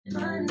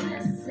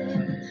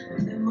Reminiscing,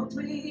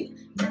 memory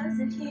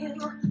doesn't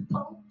heal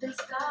open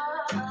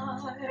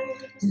scars.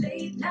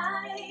 Late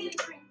night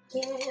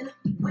drinking,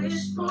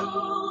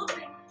 wishful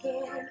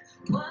thinking.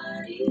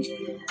 What if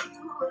you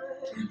were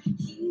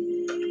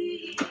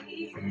here?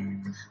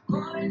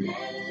 Morning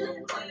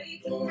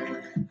waking,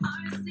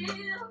 heart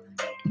still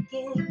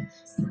aching.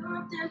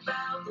 Something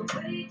about the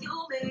way you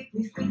make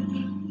me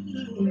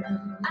feel.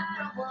 I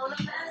don't wanna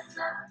mess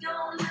up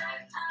your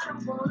night. I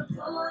don't wanna put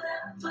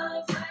up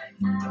a fight.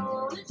 I don't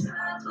wanna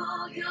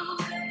trouble you,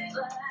 babe,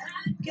 but I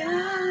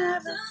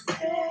gotta stay.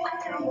 I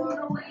don't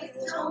wanna waste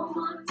no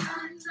more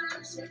time trying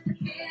to shift the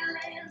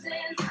feelings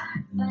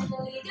inside.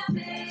 Finally got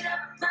made up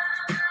my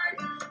mind.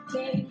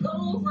 Can't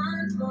go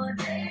one more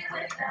day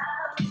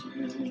without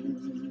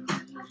you.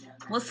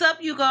 What's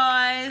up, you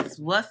guys?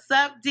 What's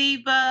up,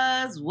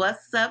 divas?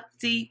 What's up,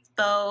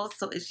 divos?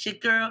 So it's your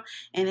girl,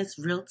 and it's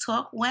Real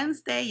Talk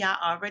Wednesday. Y'all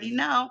already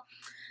know.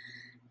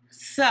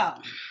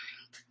 So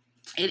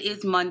it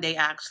is Monday,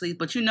 actually,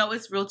 but you know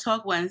it's Real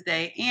Talk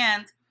Wednesday,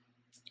 and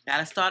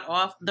gotta start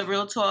off the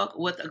Real Talk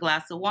with a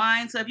glass of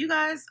wine. So if you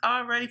guys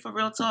are ready for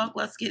Real Talk,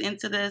 let's get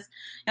into this.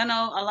 You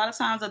know, a lot of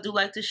times I do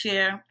like to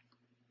share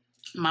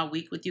my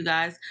week with you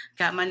guys.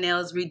 Got my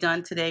nails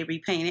redone today,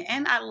 repainted,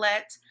 and I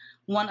let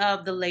one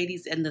of the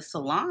ladies in the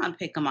salon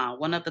pick them out.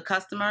 One of the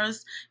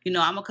customers, you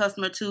know, I'm a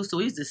customer too, so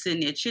we was just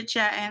sitting there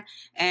chit-chatting,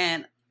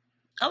 and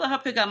I let her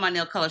pick out my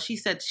nail color. She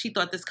said she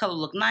thought this color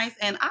looked nice,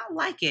 and I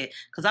like it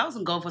because I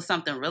wasn't going for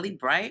something really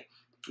bright,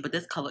 but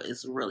this color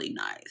is really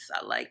nice.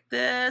 I like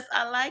this.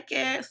 I like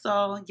it.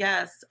 So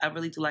yes, I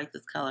really do like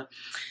this color.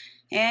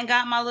 And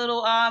got my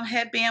little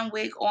headband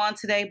wig on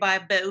today by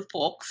Beau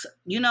Fox.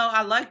 You know,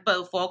 I like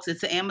Beau Fox.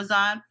 It's an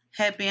Amazon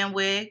headband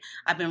wig.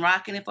 I've been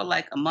rocking it for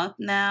like a month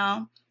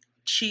now.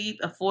 Cheap,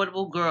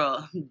 affordable,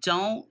 girl.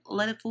 Don't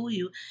let it fool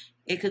you.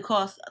 It could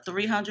cost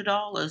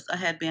 $300 a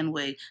headband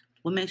wig.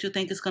 What makes you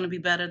think it's going to be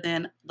better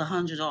than the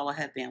 $100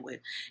 headband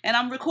wig? And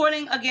I'm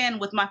recording again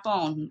with my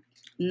phone,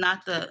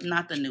 not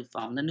the new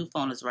phone. The new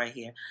phone is right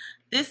here.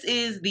 This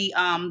is the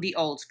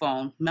old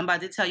phone. Remember, I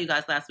did tell you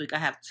guys last week I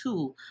have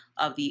two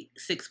of the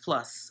 6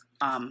 Plus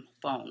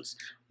phones.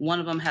 One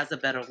of them has a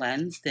better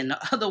lens than the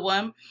other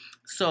one,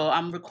 so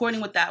I'm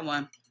recording with that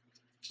one.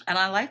 And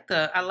I like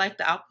the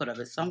output of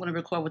it, so I'm going to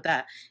record with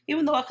that.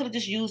 Even though I could have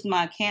just used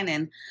my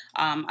Canon,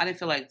 I didn't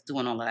feel like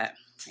doing all of that.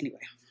 Anyway,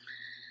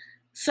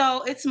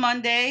 so it's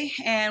Monday,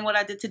 and what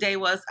I did today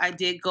was I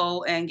did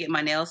go and get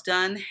my nails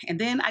done, and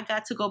then I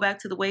got to go back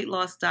to the weight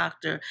loss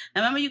doctor.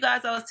 Now, remember, you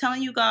guys, I was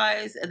telling you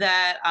guys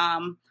that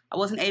I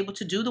wasn't able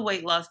to do the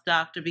weight loss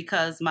doctor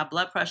because my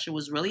blood pressure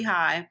was really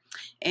high,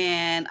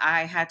 and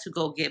I had to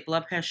go get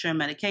blood pressure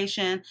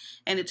medication,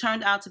 and it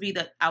turned out to be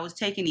that I was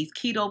taking these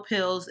keto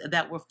pills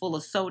that were full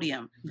of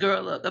sodium.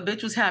 Girl, look, a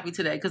bitch was happy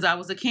today because I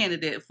was a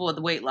candidate for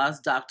the weight loss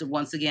doctor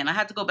once again. I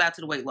had to go back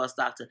to the weight loss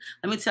doctor.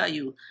 Let me tell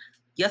you,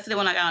 yesterday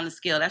when I got on the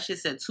scale, that shit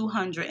said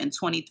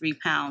 223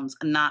 pounds.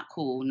 Not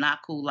cool, not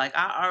cool. Like,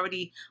 I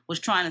already was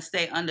trying to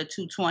stay under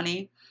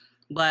 220,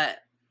 but,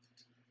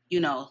 you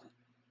know,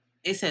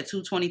 it said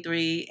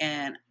 223,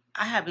 and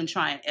I have been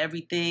trying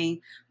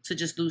everything to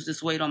just lose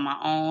this weight on my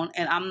own.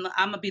 And I'm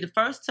going to be the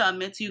first to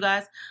admit to you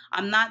guys,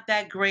 I'm not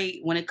that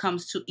great when it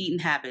comes to eating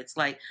habits.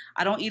 Like,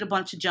 I don't eat a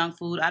bunch of junk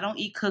food. I don't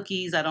eat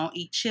cookies. I don't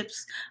eat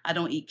chips. I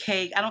don't eat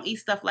cake. I don't eat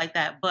stuff like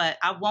that. But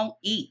I won't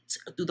eat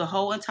through the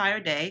whole entire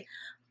day.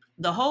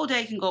 The whole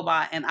day can go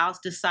by, and I'll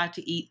decide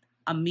to eat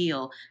a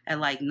meal at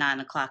like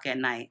 9 o'clock at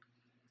night.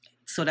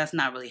 So that's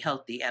not really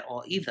healthy at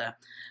all either.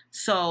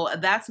 So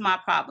that's my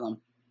problem.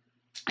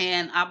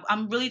 And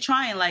I'm really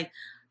trying, like,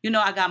 you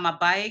know, I got my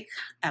bike.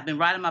 I've been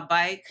riding my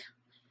bike.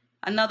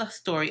 Another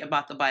story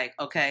about the bike,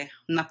 okay?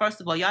 Now,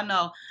 first of all, y'all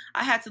know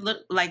I had to,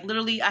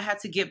 literally, I had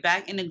to get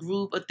back in the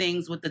groove of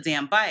things with the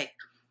damn bike.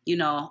 You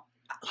know,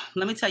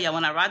 let me tell y'all,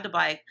 when I ride the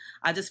bike,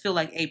 I just feel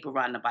like April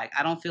riding the bike.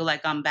 I don't feel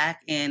like I'm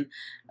back in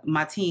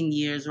my teen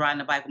years riding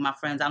the bike with my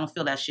friends. I don't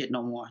feel that shit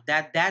no more.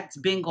 That's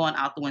been going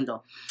out the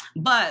window.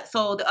 But,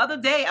 so the other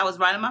day, I was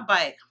riding my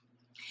bike,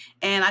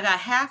 and I got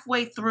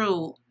halfway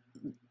through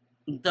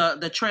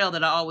the trail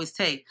that I always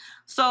take.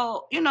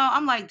 So, you know,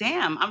 I'm like,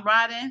 damn, I'm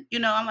riding, you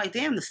know, I'm like,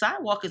 damn, the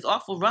sidewalk is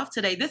awful rough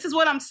today. This is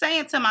what I'm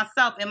saying to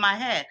myself in my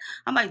head.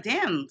 I'm like,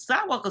 damn,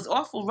 sidewalk is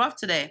awful rough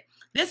today.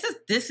 This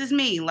is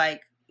me,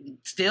 like,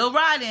 still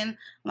riding. I'm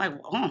like,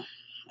 oh,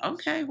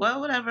 okay, well,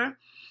 whatever.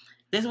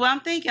 This is what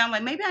I'm thinking. I'm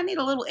like, maybe I need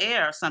a little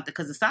air or something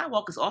because the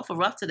sidewalk is awful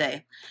rough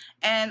today.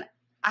 And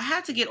I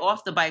had to get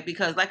off the bike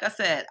because, like I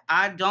said,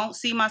 I don't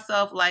see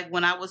myself like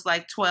when I was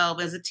like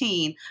 12 as a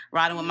teen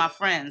riding with my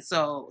friends.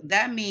 So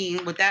that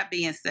means, with that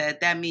being said,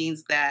 that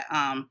means that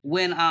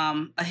when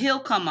a hill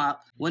come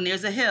up, when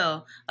there's a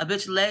hill, a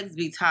bitch legs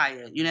be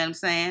tired. You know what I'm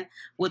saying?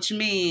 Which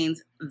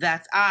means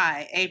that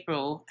I,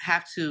 April,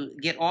 have to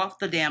get off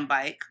the damn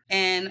bike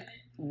and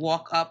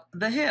walk up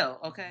the hill,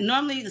 okay?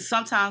 Normally,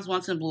 sometimes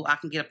once in a blue, I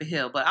can get up a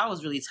hill, but I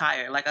was really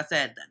tired. Like I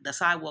said, the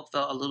sidewalk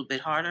felt a little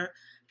bit harder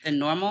than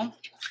normal.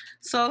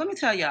 So let me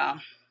tell y'all,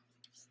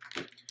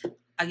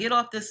 I get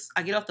off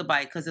the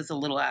bike because it's a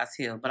little ass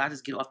hill, but I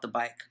just get off the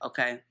bike,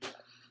 okay?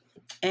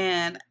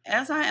 And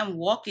as I am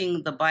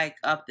walking the bike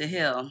up the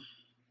hill,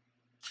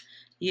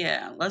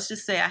 yeah, let's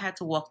just say I had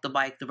to walk the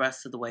bike the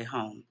rest of the way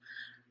home.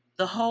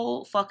 The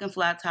whole fucking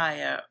flat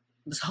tire,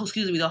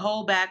 the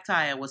whole back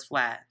tire was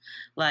flat.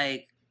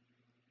 Like,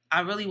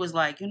 I really was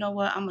like, you know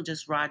what, I'm gonna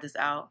just ride this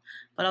out.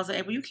 But I was like,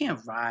 April, you can't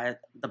ride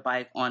the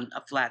bike on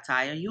a flat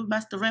tire. You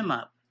messed the rim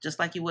up, just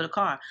like you would a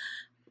car.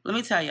 Let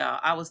me tell y'all,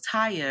 I was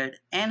tired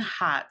and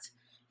hot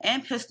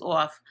and pissed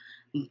off.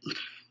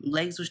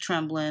 Legs was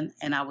trembling,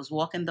 and I was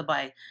walking the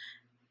bike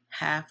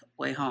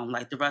halfway home,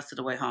 like the rest of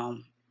the way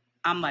home.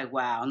 I'm like,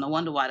 wow, no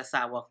wonder why the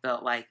sidewalk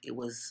felt like it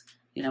was,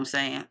 you know what I'm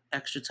saying,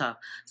 extra tough.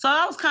 So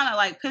that was kind of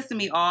like pissing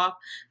me off.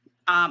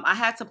 I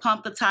had to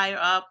pump the tire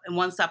up, and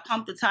once I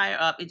pumped the tire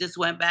up, it just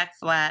went back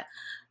flat.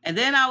 And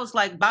then I was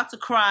like about to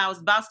cry. I was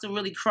about to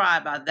really cry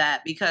about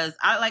that because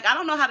I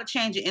don't know how to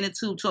change an inner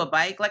tube to a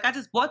bike. Like, I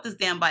just bought this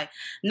damn bike.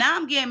 Now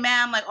I'm getting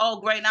mad. I'm like,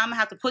 oh great, now I'm gonna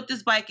have to put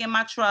this bike in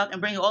my truck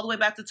and bring it all the way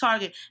back to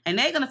Target, and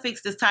they're gonna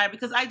fix this tire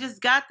because I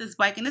just got this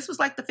bike, and this was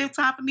like the 5th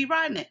time for me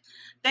riding it.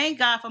 Thank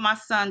God for my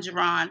son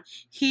Jerron.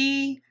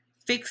 He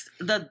fixed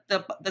the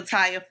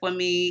tire for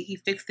me. He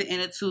fixed the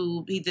inner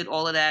tube. He did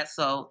all of that.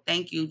 So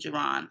thank you,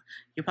 Jerron.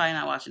 You're probably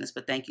not watching this,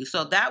 but thank you.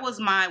 So that was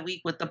my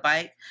week with the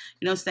bike.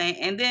 You know what I'm saying?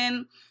 And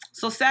then,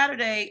 so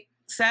Saturday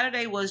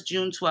was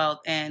June 12th,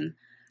 and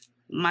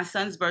my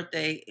son's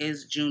birthday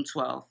is June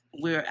 12th.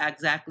 We're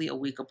exactly a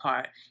week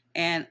apart.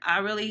 And I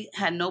really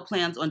had no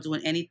plans on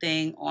doing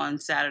anything on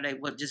Saturday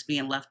but just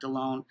being left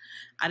alone.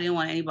 I didn't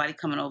want anybody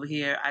coming over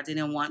here. I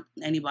didn't want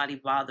anybody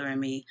bothering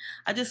me.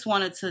 I just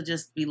wanted to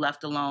just be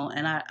left alone.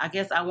 And I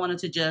guess I wanted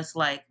to just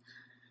like,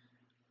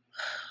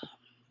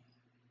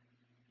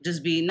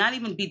 just be, not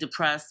even be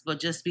depressed, but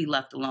just be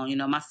left alone. You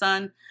know, my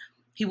son,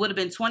 he would have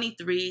been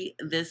 23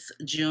 this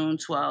June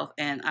 12th.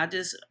 And I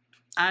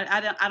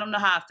don't know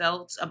how I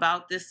felt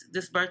about this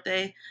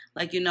birthday.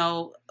 Like, you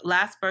know,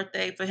 last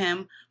birthday for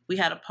him, we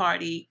had a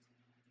party.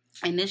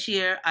 And this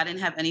year, I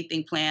didn't have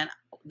anything planned.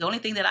 The only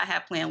thing that I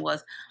had planned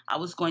was I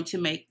was going to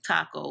make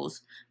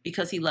tacos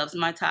because he loves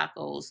my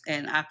tacos.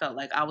 And I felt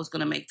like I was going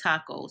to make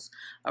tacos.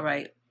 All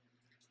right.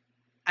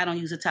 I don't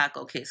use a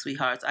taco kit,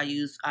 sweethearts.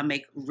 I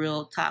make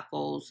real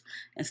tacos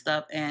and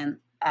stuff. And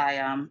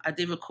I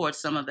did record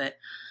some of it.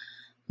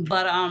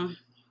 But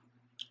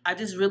I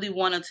just really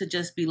wanted to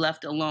just be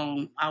left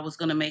alone. I was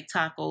going to make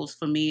tacos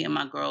for me and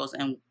my girls,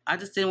 and I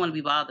just didn't want to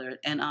be bothered.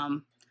 And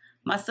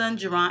my son,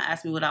 Jerron,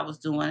 asked me what I was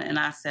doing, and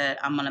I said,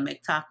 I'm going to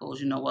make tacos.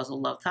 You know,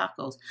 Wuzzle love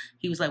tacos.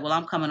 He was like, well,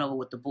 I'm coming over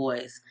with the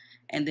boys.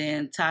 And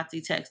then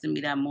Tati texted me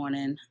that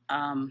morning,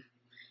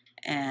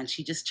 and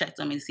she just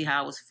checked on me to see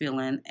how I was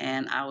feeling,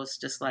 and I was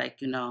just like,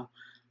 you know,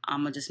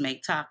 I'm going to just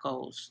make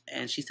tacos.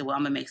 And she said, well,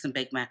 I'm going to make some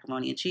baked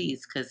macaroni and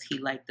cheese because he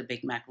liked the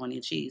baked macaroni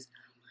and cheese.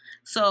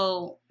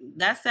 So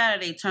that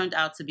Saturday turned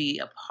out to be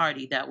a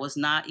party that was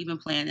not even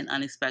planned and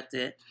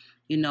unexpected.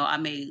 You know, I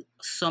made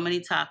so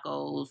many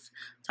tacos.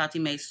 Tati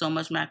made so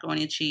much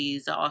macaroni and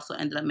cheese. I also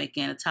ended up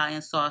making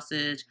Italian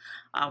sausage.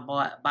 I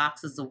bought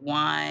boxes of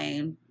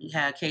wine. We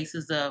had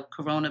cases of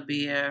Corona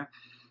beer.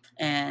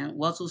 And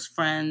Wuzzle's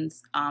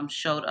friends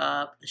showed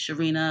up.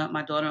 Sharina,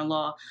 my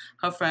daughter-in-law,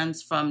 her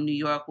friends from New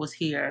York was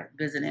here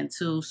visiting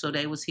too. So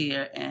they was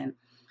here, and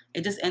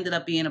it just ended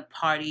up being a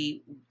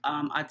party.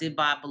 I did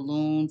buy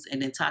balloons,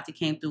 and then Tati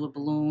came through with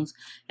balloons,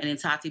 and then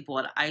Tati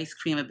bought ice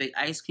cream, a big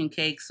ice cream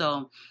cake.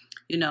 So,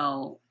 you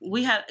know,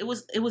 it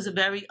was a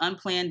very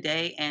unplanned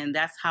day, and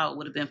that's how it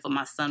would have been for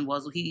my son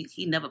Wuzzle.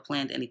 He never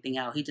planned anything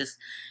out. He just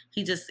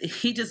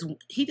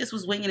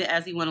was winging it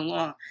as he went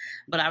along.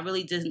 But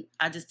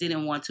I just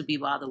didn't want to be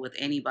bothered with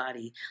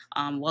anybody.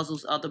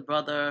 Wuzzle's other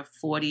brother,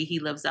 40, he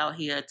lives out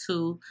here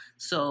too.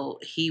 So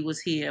he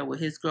was here with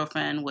his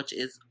girlfriend, which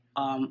is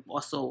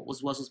also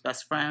was Wuzzle's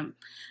best friend.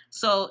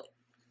 So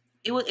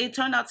it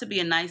turned out to be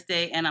a nice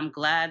day, and I'm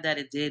glad that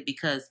it did,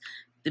 because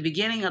the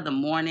beginning of the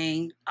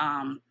morning,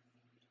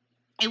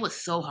 it was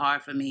so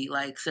hard for me.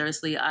 Like,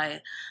 seriously,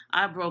 I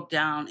broke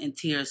down in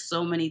tears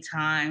so many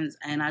times,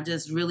 and I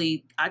just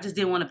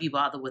didn't want to be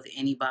bothered with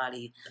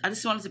anybody. I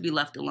just wanted to be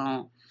left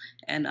alone.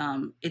 And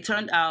it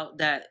turned out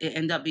that it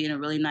ended up being a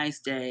really nice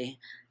day.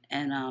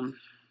 And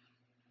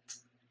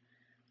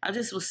I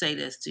just will say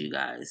this to you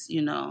guys,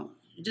 you know,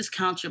 you just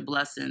count your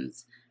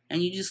blessings,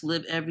 and you just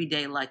live every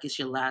day like it's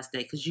your last day,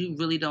 because you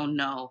really don't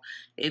know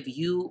if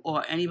you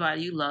or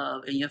anybody you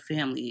love in your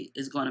family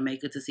is going to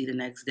make it to see the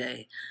next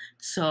day.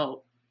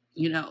 So,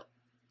 you know,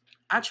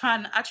 I try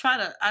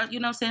to, you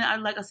know what I'm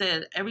saying? Like I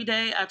said, every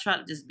day I try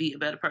to just be a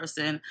better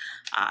person.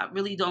 I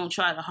really don't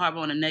try to harbor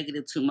on the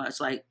negative too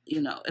much. Like,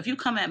 you know, if you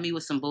come at me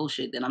with some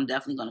bullshit, then I'm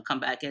definitely going to come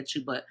back at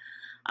you. But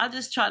I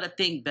just try to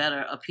think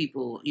better of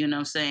people, you know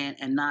what I'm saying?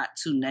 And not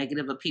too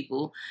negative of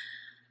people.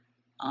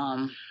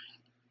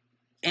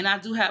 And I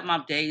do have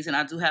my days, and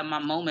I do have my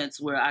moments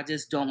where I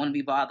just don't want to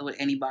be bothered with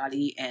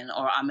anybody,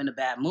 or I'm in a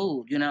bad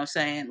mood. You know what I'm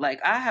saying?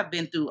 Like, I have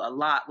been through a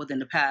lot within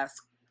the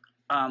past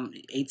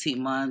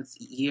 18 months,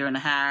 year and a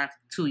half,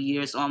 2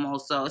 years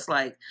almost. So it's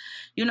like,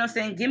 you know what I'm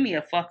saying? Give me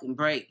a fucking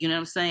break. You know what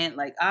I'm saying?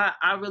 Like,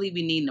 I really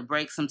be needing a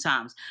break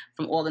sometimes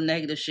from all the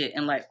negative shit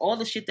and like all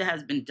the shit that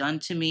has been done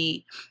to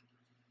me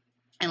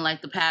in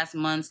like the past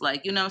months.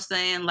 Like, you know what I'm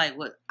saying? Like,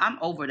 I'm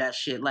over that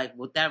shit. Like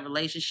with that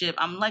relationship,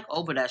 I'm like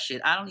over that shit.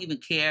 I don't even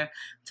care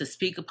to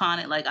speak upon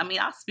it. Like, I mean,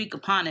 I'll speak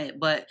upon it,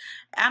 but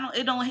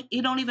it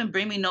don't even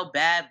bring me no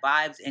bad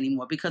vibes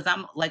anymore because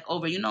I'm like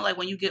over, you know, like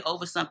when you get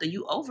over something,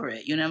 you over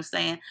it. You know what I'm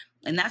saying?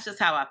 And that's just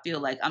how I feel.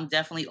 Like, I'm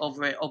definitely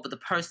over it, over the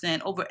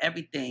person, over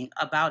everything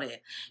about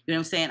it. You know what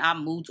I'm saying? I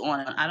moved on.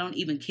 I don't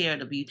even care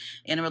to be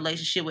in a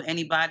relationship with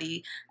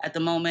anybody at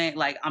the moment.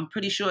 Like, I'm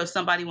pretty sure if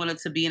somebody wanted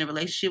to be in a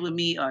relationship with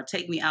me or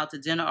take me out to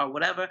dinner or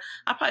whatever,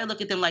 I probably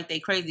look at them like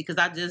they crazy because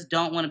I just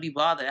don't want to be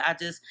bothered. I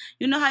just,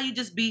 you know how you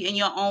just be in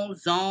your own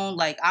zone?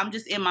 Like, I'm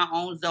just in my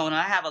own zone and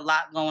I have a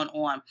lot going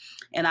on.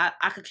 And I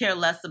could care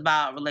less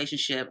about a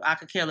relationship. I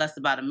could care less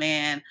about a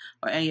man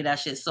or any of that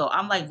shit. So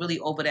I'm like really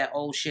over that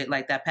old shit,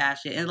 like that past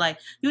shit. And like,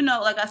 you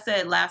know, like I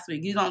said last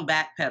week, you don't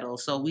backpedal.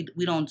 So we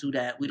don't do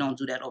that. We don't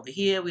do that over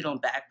here. We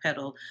don't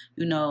backpedal.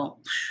 You know,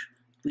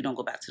 we don't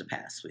go back to the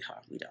past,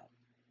 sweetheart. We don't.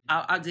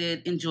 I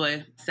did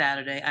enjoy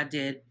Saturday. I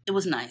did. It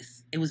was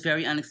nice. It was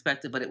very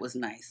unexpected, but it was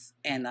nice.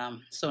 And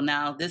so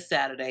now this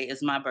Saturday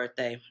is my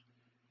birthday.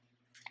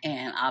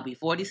 And I'll be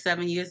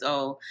 47 years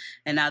old.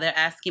 And now they're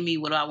asking me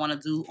what do I want to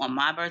do on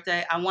my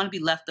birthday. I want to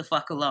be left the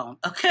fuck alone.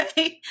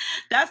 Okay?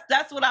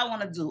 That's what I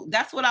want to do.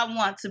 That's what I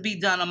want to be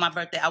done on my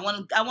birthday. I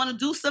want to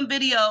do some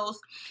videos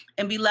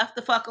and be left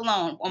the fuck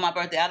alone on my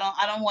birthday. I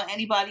don't want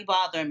anybody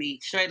bothering me.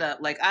 Straight up.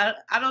 Like, I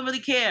don't really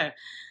care.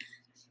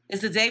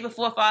 It's the day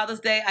before Father's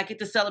Day. I get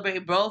to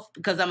celebrate both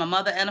because I'm a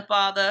mother and a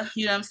father.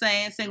 You know what I'm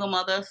saying? Single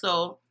mother.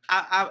 So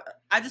I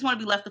just want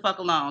to be left the fuck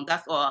alone.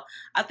 That's all.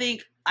 I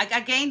think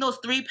I gained those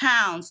 3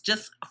 pounds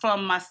just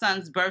from my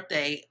son's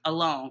birthday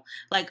alone.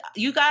 Like,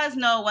 you guys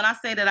know when I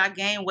say that I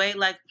gained weight,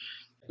 like,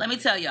 let me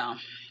tell y'all,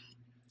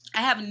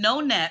 I have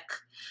no neck.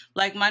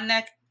 Like, my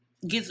neck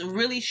gets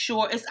really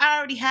short. I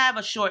already have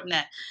a short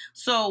neck.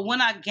 So when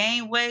I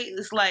gain weight,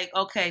 it's like,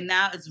 okay,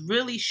 now it's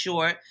really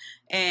short.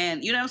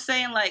 And you know what I'm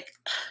saying? Like,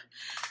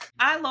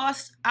 I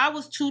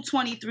was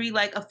 223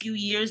 like a few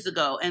years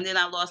ago, and then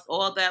I lost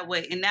all that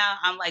weight, and now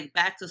I'm like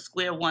back to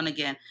square one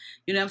again.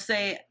 You know what I'm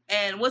saying?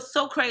 And what's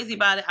so crazy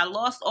about it, I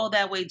lost all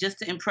that weight just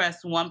to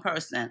impress one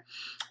person.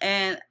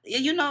 And,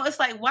 you know, it's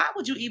like, why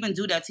would you even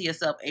do that to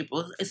yourself,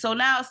 April? So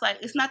now it's like,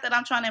 it's not that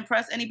I'm trying to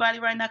impress anybody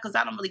right now because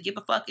I don't really give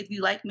a fuck if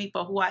you like me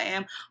for who I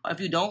am or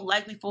if you don't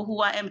like me for who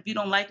I am. If you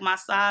don't like my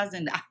size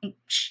and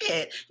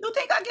shit, you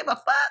think I give a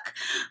fuck?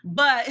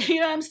 But,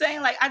 you know what I'm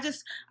saying? Like,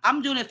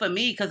 I'm doing it for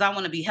me because I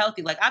want to be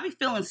healthy. Like, I be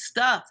feeling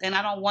stuffed and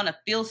I don't want to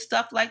feel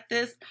stuff like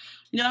this.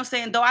 You know what I'm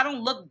saying? Though I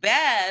don't look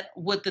bad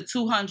with the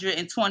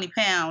 220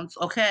 pounds,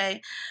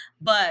 okay?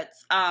 But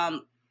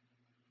I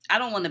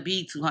don't want to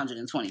be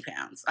 220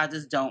 pounds. I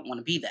just don't want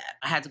to be that.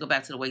 I had to go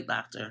back to the weight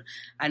doctor.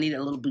 I need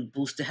a little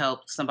boost to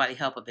help somebody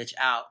help a bitch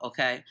out,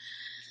 okay?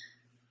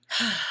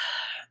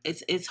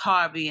 It's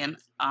hard being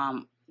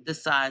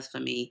this size for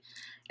me,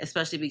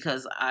 especially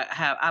because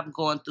I'm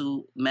going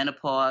through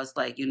menopause,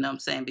 like, you know what I'm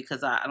saying?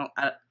 Because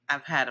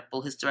I've had a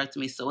full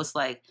hysterectomy, so it's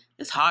like,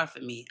 it's hard for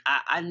me.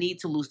 I need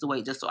to lose the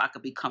weight just so I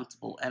could be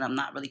comfortable, and I'm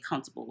not really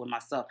comfortable with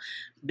myself.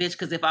 Bitch,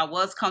 because if I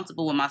was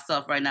comfortable with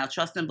myself right now,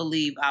 trust and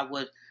believe, I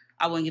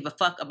wouldn't give a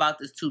fuck about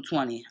this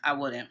 220. I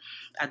wouldn't.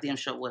 I damn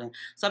sure wouldn't.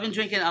 So I've been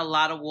drinking a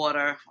lot of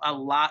water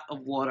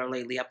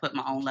lately. I put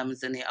my own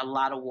lemons in there, a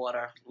lot of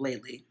water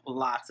lately,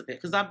 lots of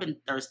it, because I've been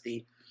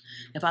thirsty.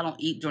 If I don't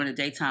eat during the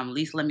daytime, at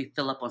least let me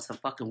fill up on some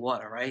fucking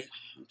water, right?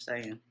 I'm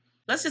saying.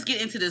 Let's just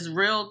get into this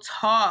real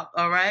talk,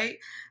 all right?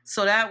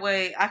 So that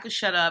way I can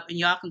shut up and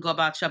y'all can go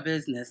about your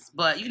business.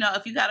 But, you know,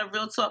 if you got a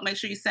real talk, make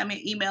sure you send me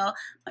an email.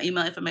 My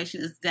email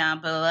information is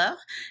down below.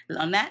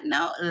 On that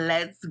note,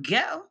 let's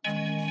go.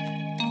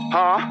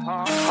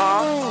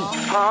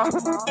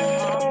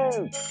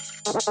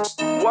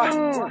 What?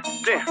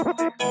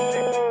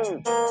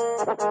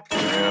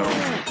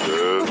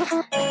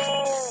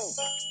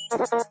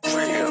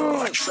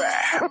 Real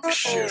trap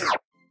shit.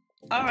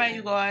 All right,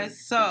 you guys.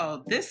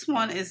 So this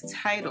one is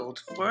titled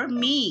 "For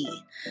Me,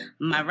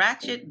 My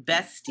Ratchet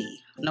Bestie."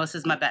 No, it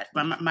says my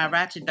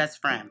ratchet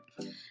best friend.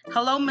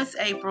 Hello, Miss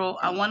April.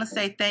 I want to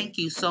say thank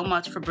you so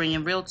much for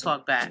bringing Real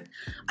Talk back.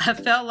 I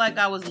felt like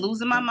I was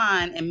losing my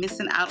mind and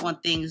missing out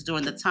on things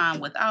during the time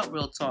without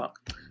Real Talk.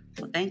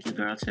 Well, thank you,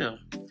 girl, too.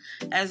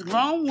 As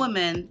grown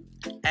women,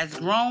 as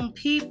grown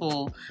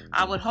people,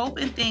 I would hope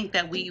and think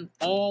that we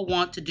all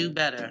want to do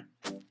better.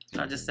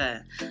 I just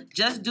said,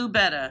 just do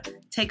better.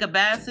 Take a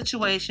bad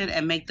situation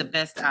and make the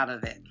best out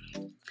of it.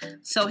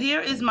 So here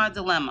is my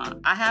dilemma.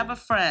 I have a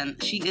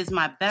friend. She is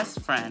my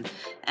best friend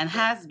and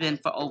has been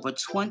for over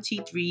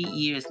 23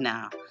 years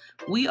now.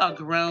 We are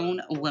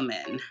grown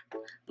women.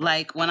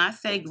 Like, when I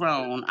say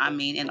grown, I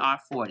mean in our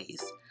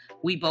 40s.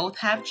 We both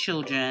have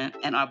children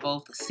and are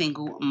both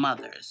single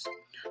mothers.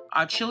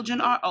 Our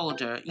children are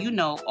older, you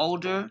know,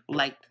 older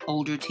like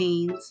older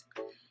teens.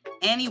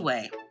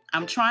 Anyway,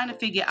 I'm trying to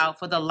figure out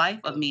for the life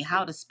of me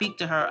how to speak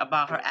to her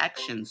about her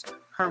actions,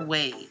 her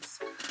ways.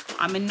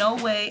 I'm in no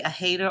way a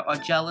hater or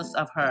jealous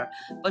of her,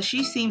 but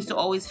she seems to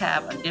always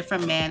have a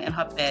different man in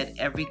her bed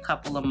every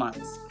couple of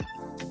months.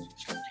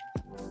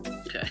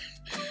 Okay.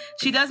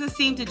 She doesn't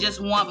seem to just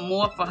want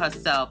more for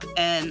herself,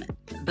 and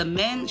the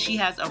men she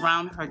has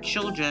around her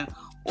children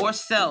or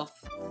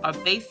self are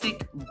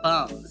basic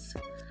bums.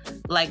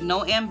 Like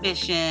no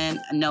ambition,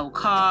 no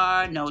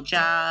car, no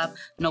job,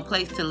 no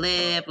place to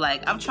live.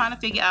 Like, I'm trying to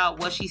figure out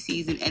what she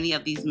sees in any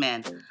of these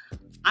men.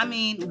 I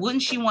mean,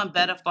 wouldn't she want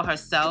better for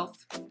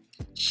herself?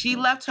 She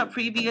left her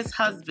previous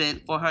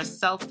husband for her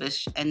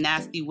selfish and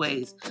nasty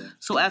ways.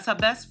 So as her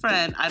best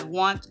friend, I'd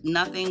want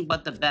nothing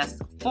but the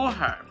best for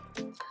her.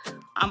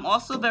 I'm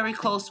also very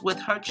close with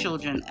her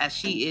children as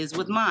she is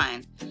with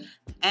mine.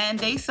 And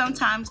they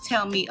sometimes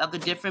tell me of the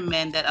different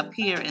men that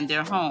appear in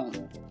their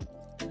home.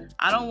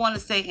 I don't want to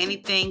say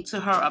anything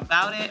to her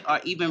about it or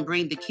even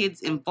bring the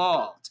kids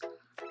involved.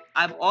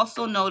 I've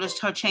also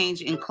noticed her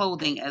change in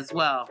clothing as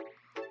well.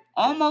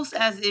 Almost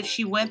as if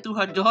she went through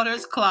her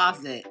daughter's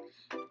closet.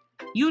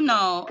 You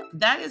know,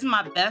 that is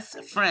my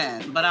best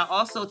friend, but I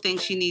also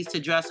think she needs to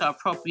dress her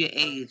appropriate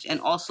age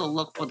and also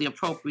look for the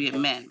appropriate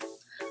men.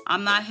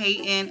 I'm not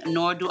hating,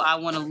 nor do I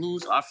want to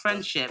lose our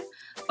friendship,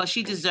 but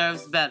she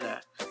deserves better.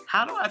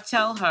 How do I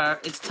tell her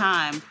it's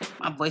time?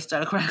 My voice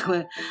started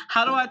crackling.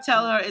 How do I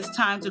tell her it's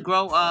time to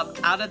grow up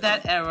out of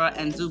that era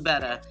and do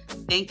better?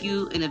 Thank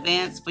you in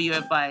advance for your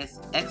advice.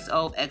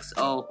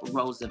 XOXO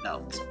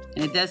Roosevelt.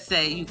 And it does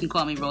say you can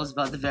call me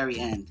Roosevelt at the very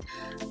end.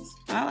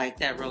 I like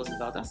that,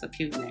 Roosevelt. That's a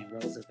cute name,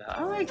 Roosevelt.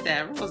 I like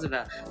that,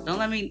 Roosevelt. Don't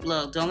let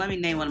me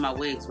name one of my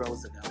wigs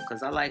Roosevelt,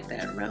 because I like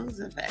that,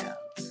 Roosevelt.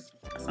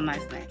 That's a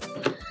nice name.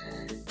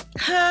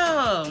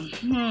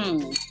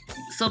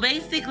 So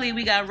basically,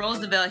 we got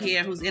Roosevelt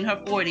here, who's in her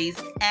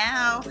 40s.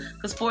 Ow,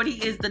 because 40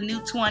 is the new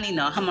 20.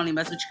 No, I'm only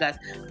messing with you guys.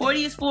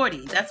 40 is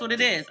 40. That's what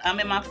it is. I'm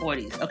in my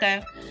 40s,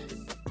 okay?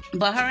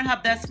 But her and her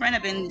best friend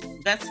have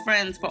been best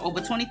friends for over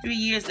 23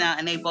 years now,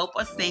 and they both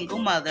are single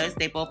mothers.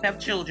 They both have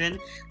children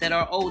that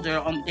are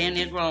older, damn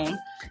near grown.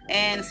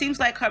 And it seems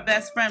like her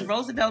best friend,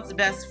 Roosevelt's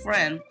best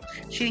friend,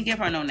 she didn't give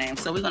her no name,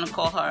 so we're gonna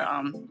call her.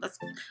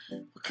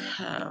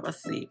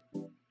 Let's see.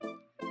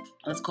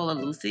 Let's call her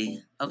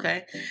Lucy,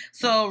 okay?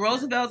 So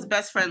Roosevelt's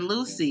best friend,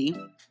 Lucy.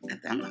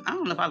 I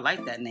don't know if I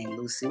like that name,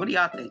 Lucy. What do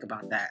y'all think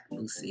about that,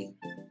 Lucy?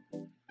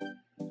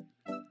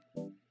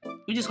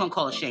 We're just gonna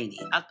call her Shani.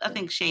 I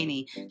think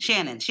Shannon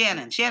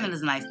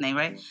is a nice name,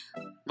 right?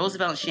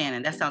 Roosevelt and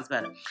Shannon, that sounds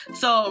better.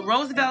 So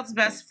Roosevelt's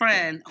best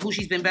friend, who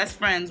she's been best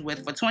friends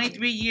with for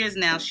 23 years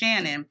now,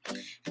 Shannon,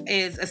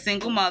 is a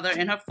single mother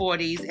in her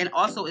 40s and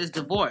also is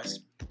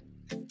divorced.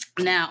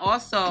 Now,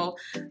 also,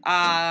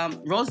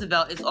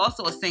 Roosevelt is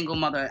also a single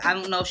mother. I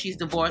don't know if she's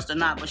divorced or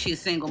not, but she's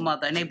a single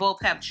mother. And they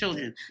both have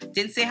children.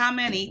 Didn't say how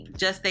many,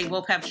 just they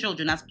both have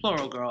children. That's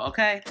plural, girl,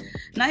 okay?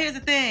 Now, here's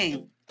the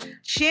thing.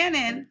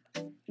 Shannon,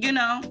 you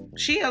know,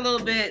 she a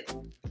little bit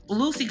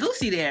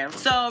loosey-goosey there.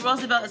 So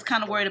Roosevelt is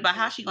kind of worried about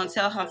how she gonna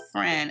tell her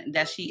friend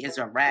that she is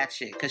a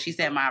ratchet, because she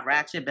said, my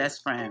ratchet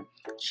best friend,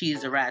 she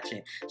is a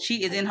ratchet.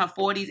 She is in her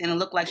 40s and it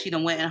looked like she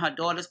done went in her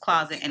daughter's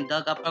closet and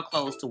dug up her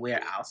clothes to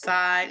wear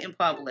outside in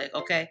public,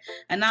 okay?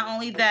 And not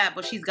only that,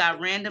 but she's got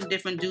random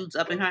different dudes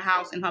up in her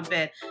house, in her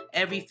bed,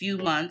 every few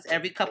months,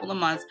 every couple of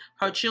months.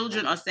 Her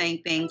children are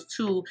saying things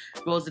to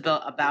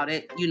Roosevelt about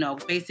it, you know,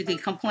 basically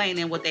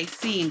complaining what they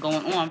see and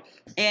going on.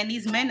 And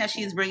these men that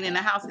she is bringing in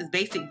the house is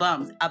basic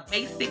bums. A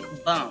basic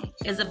bum.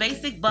 Is a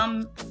basic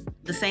bum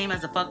the same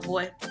as a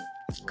fuckboy?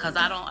 Cause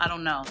I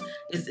don't know.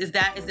 Is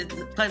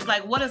it? Cause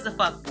like, what is a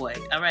fuckboy?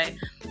 All right,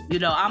 you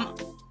know, I'm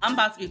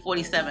about to be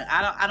 47.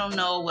 I don't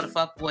know what a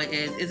fuckboy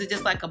is. Is it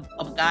just like a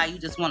guy you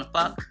just want to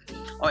fuck,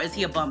 or is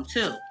he a bum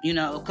too? You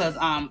know, cause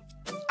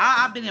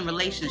I've been in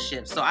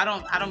relationships, so I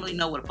don't really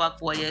know what a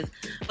fuckboy is.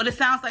 But it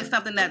sounds like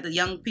something that the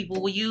young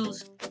people will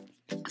use.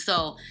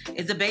 So,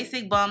 is a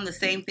basic bum the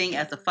same thing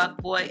as a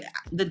fuckboy?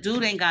 The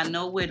dude ain't got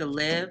nowhere to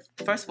live.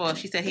 First of all,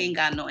 she said he ain't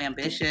got no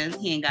ambitions.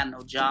 He ain't got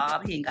no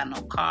job. He ain't got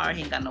no car.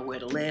 He ain't got nowhere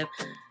to live.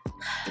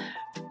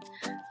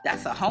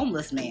 That's a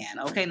homeless man,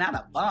 okay? Not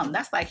a bum.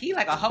 That's like, he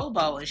like a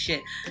hobo and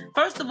shit.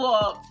 First of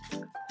all,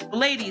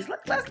 ladies,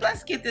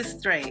 let's get this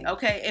straight,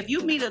 okay? If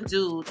you meet a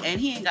dude and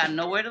he ain't got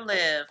nowhere to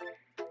live,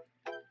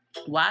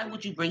 why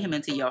would you bring him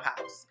into your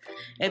house?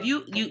 If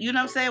you know what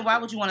I'm saying? Why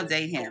would you want to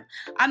date him?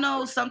 I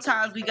know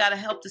sometimes we got to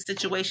help the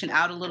situation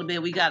out a little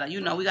bit. We got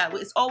to,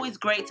 it's always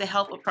great to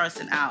help a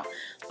person out.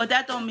 But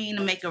that don't mean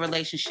to make a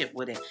relationship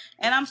with it.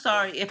 And I'm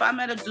sorry, if I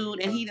met a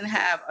dude and he didn't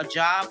have a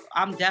job,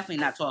 I'm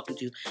definitely not talking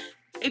to you.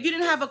 If you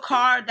didn't have a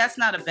car, that's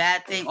not a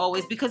bad thing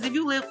always. Because if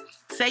you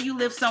say you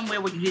live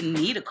somewhere where you didn't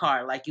need a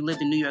car, like you lived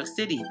in New York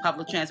City,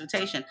 public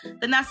transportation,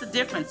 then that's the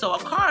difference. So a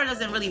car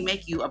doesn't really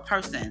make you a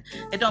person.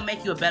 It don't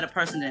make you a better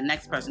person than the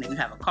next person if you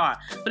have a car.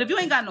 But if you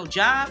ain't got no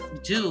job,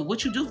 dude,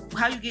 what you do,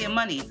 how you getting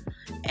money?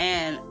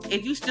 And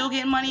if you still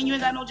getting money and you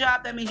ain't got no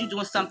job, that means you're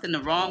doing something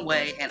the wrong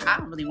way. And I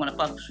don't really want to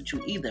fuck with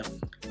you either.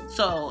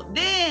 So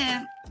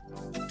then,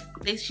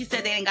 she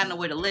said they ain't got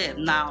nowhere to live.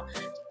 Now,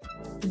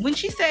 when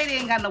she say they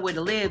ain't got nowhere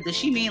to live, does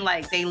she mean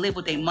like they live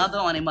with their mother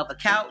on their mother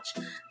couch?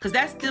 Because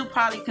that's still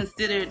probably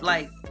considered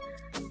like,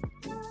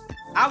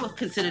 I would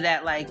consider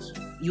that like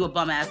you a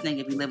bum ass nigga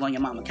if you live on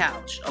your mama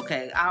couch.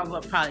 Okay, I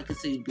would probably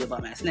consider you to be a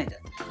bum ass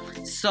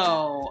nigga.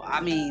 So I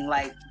mean,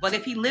 like, but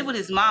if he live with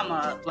his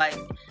mama, like,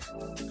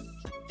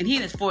 and he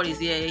in his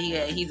 40s,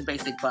 yeah, he's a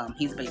basic bum.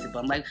 He's a basic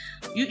bum. Like,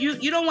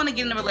 you don't want to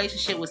get in a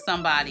relationship with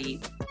somebody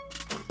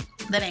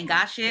that ain't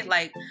got shit.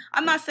 Like,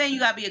 I'm not saying you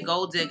gotta be a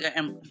gold digger,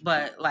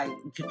 but like,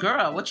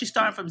 girl, what you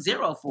starting from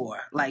zero for?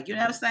 Like, you know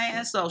what I'm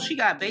saying? So she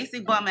got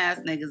basic bum ass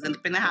niggas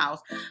in the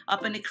house,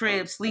 up in the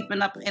crib,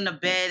 sleeping up in the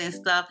bed and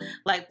stuff.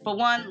 Like, for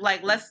one,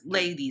 like, let's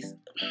ladies,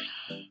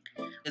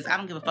 because I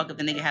don't give a fuck if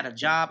the nigga had a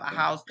job, a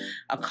house,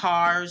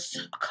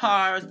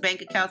 cars,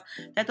 bank accounts.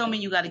 That don't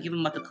mean you got to give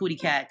him up the cootie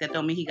cat. That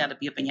don't mean he got to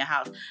be up in your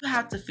house. You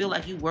have to feel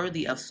like you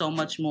worthy of so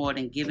much more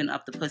than giving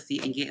up the pussy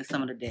and getting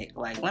some of the dick.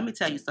 Like, let me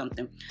tell you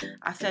something.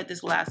 I said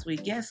this last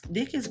week. Yes,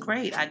 dick is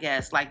great, I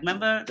guess. Like,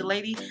 remember the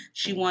lady?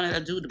 She wanted a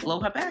dude to blow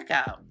her back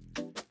out.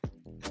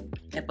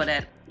 But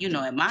at, you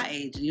know, at my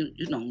age, you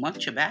don't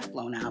want your back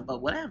blown out,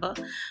 but whatever.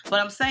 But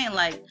I'm saying,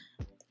 like,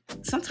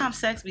 sometimes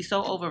sex be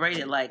so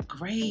overrated. Like,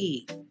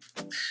 great,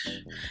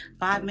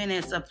 5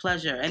 minutes of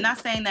pleasure. And not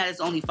saying that it's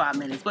only 5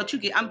 minutes, but you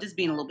get, I'm just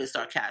being a little bit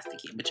sarcastic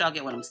here, but y'all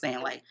get what I'm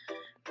saying. Like,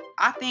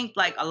 I think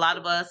like a lot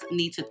of us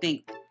need to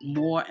think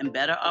more and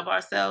better of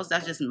ourselves.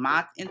 That's just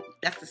my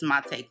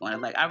take on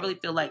it. Like, I really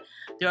feel like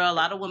there are a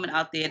lot of women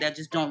out there that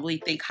just don't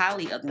really think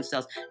highly of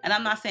themselves. And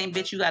I'm not saying,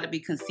 bitch, you got to be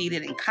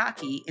conceited and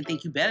cocky and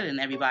think you better than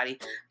everybody,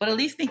 but at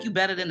least think you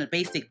better than a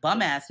basic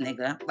bum ass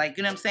nigga. Like,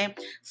 you know what I'm saying?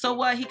 So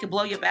what? He can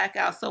blow your back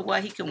out. So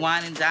what? He can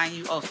wine and dine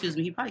you. Oh, excuse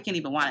me. He probably can't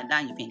even wine and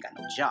dine you if he ain't got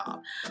no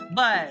job.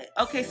 But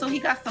okay, so he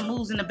got some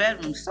moves in the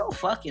bedroom. So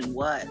fucking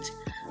what?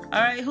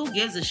 All right, who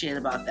gives a shit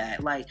about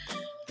that? Like,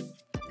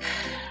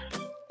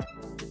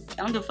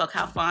 I don't give a fuck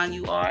how fine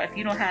you are. If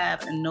you don't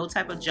have no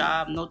type of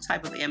job, no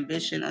type of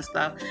ambition and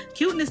stuff,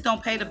 cuteness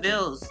don't pay the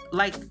bills.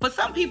 Like, for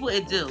some people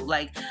it do.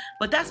 Like,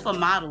 but that's for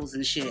models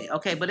and shit.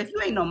 Okay, but if you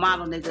ain't no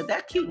model, nigga,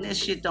 that cuteness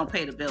shit don't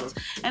pay the bills.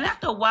 And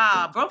after a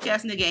while, broke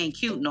ass nigga ain't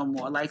cute no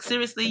more. Like,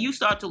 seriously, you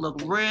start to look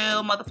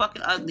real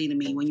motherfucking ugly to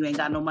me when you ain't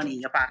got no money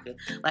in your pocket.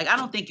 Like, I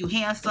don't think you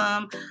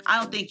handsome. I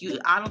don't think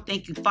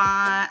you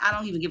fine. I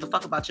don't even give a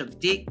fuck about your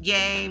dick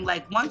game.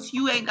 Like, once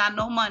you ain't got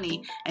no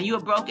money and you a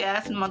broke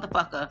ass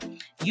motherfucker,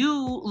 you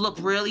look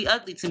really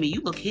ugly to me.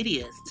 You look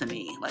hideous to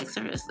me. Like,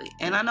 seriously.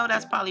 And I know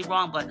that's probably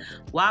wrong, but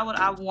why would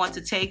I want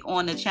to take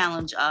on the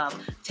challenge of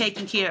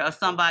taking care of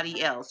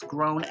somebody else,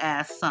 grown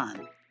ass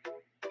son?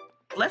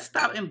 Let's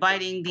stop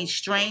inviting these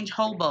strange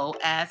hobo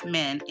ass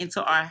men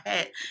into our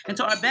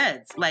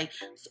beds. Like,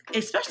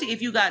 especially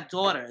if you got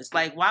daughters.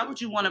 Like, why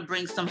would you want to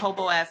bring some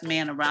hobo ass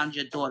man around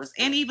your daughters?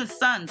 And even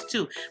sons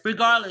too.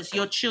 Regardless,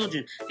 your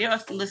children.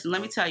 Listen,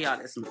 let me tell y'all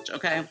this much,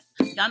 okay?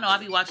 Y'all know I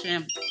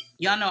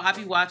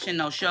be watching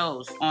those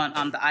shows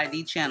on the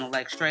ID channel,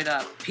 like, straight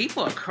up.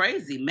 People are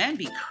crazy. Men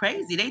be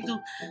crazy.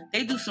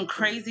 They do some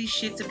crazy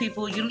shit to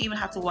people. You don't even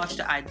have to watch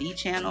the ID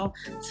channel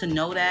to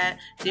know that.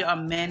 There are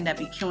men that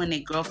be killing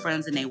their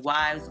girlfriends and their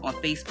wives on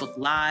Facebook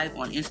Live,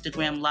 on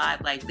Instagram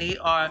Live. Like, they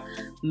are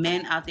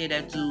men out there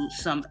that do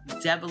some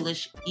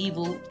devilish,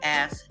 evil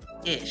ass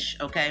ish,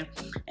 okay?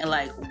 And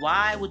like,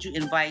 why would you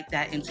invite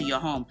that into your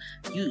home?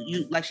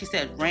 You like she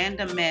said,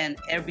 random men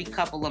every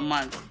couple of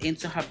months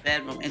into her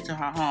bedroom, into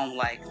her home.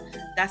 Like,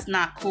 that's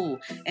not cool.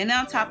 And then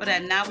on top of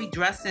that, now we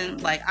dressing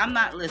like,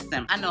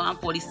 listen, I know I'm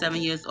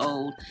 47 years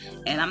old,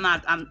 and I'm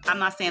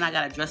not saying I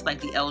gotta dress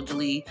like the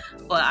elderly,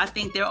 but I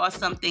think there are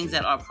some things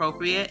that are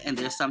appropriate and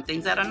there's some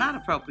things that are not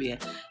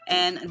appropriate.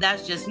 And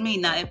that's just me.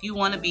 Now, if you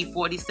want to be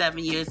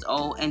 47 years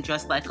old and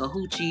dress like a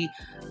hoochie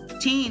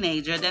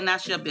teenager, then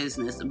that's your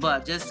business.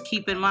 But just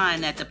keep in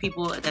mind that the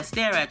people that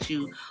stare at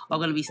you are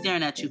going to be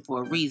staring at you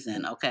for a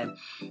reason, okay?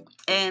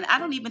 And I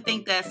don't even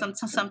think that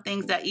some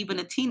things that even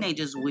the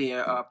teenagers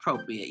wear are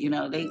appropriate. You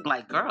know, they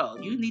like, girl,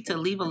 you need to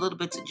leave a little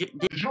bit to...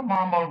 Did your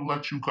mama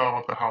let you go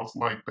out the house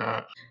like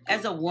that?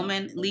 As a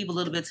woman, leave a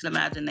little bit to the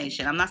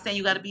imagination. I'm not saying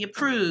you got to be a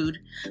prude,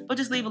 but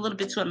just leave a little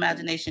bit to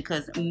imagination,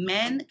 because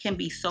men can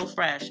be so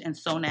fresh and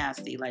so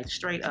nasty, like,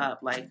 straight up.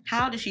 Like,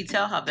 how did she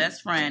tell her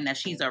best friend that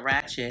she's a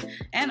ratchet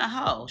and a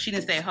hoe? She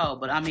didn't say hoe,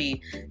 but I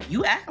mean,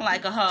 you acting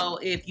like a hoe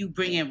if you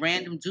bring in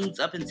random dudes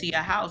up into your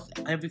house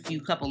every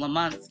few couple of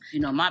months. You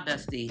know, my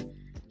bestie,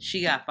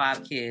 she got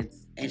 5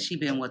 kids, and she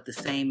been with the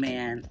same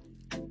man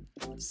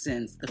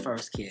since the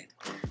first kid.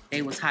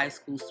 They was high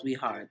school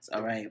sweethearts,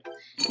 all right?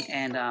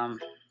 And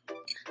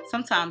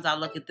sometimes I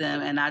look at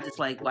them and I just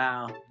like,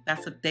 wow,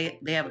 they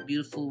have a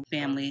beautiful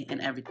family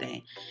and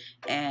everything.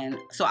 And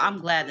so I'm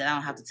glad that I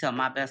don't have to tell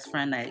my best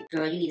friend that,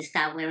 girl, you need to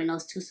stop wearing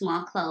those too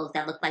small clothes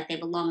that look like they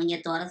belong in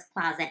your daughter's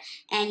closet,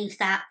 and you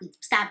stop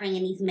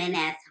bringing these men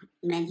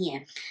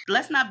here.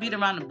 Let's not beat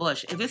around the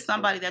bush. If it's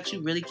somebody that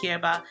you really care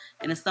about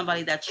and it's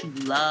somebody that you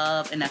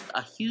love and that's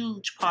a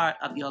huge part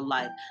of your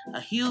life,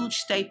 a huge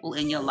staple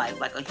in your life,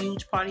 like a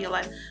huge part of your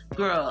life,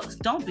 girls,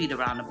 don't beat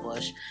around the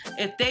bush.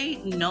 If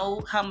they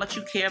know how much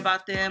you care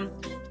about them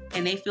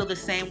and they feel the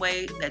same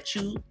way that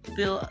you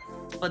feel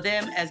for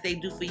them as they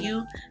do for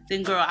you,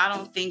 then girl, I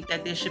don't think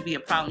that there should be a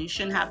problem. You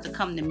shouldn't have to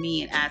come to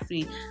me and ask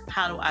me,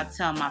 how do I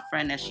tell my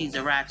friend that she's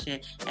a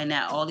ratchet and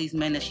that all these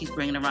men that she's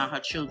bringing around her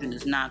children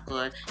is not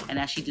good and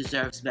that she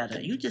deserves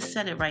better. You just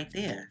said it right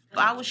there. If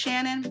I was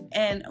Shannon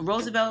and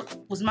Roosevelt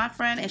was my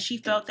friend and she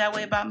felt that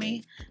way about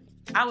me,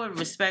 I would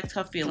respect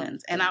her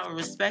feelings, and I would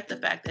respect the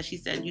fact that she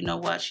said, you know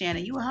what,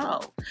 Shannon, you a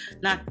hoe.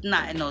 Not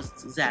in those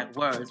exact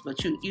words,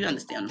 but you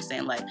understand what I'm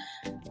saying. Like,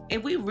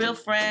 if we real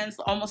friends,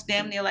 almost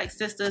damn near like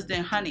sisters,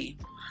 then honey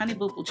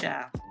boo boo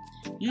child,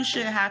 you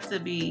shouldn't have to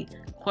be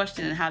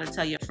questioning how to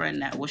tell your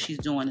friend that what she's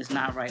doing is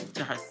not right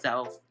to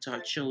herself, to her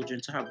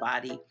children, to her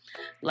body.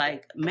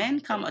 Like,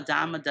 men come a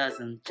dime a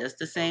dozen, just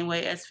the same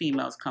way as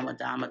females come a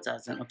dime a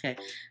dozen, okay?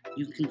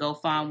 You can go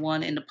find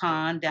one in the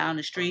pond, down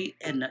the street,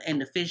 in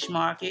the fish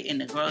market, in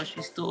the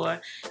grocery store,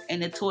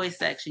 in the toy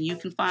section. You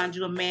can find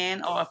you a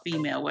man or a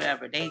female,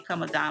 wherever. They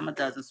come a dime a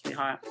dozen,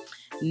 sweetheart.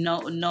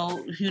 No, you know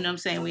what I'm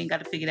saying? We ain't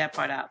got to figure that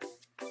part out.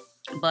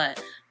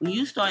 But when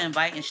you start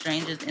inviting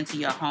strangers into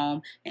your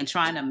home and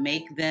trying to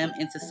make them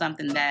into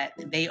something that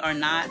they are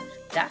not,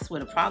 that's where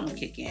the problem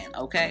kick in,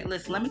 okay?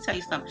 Listen, let me tell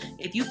you something.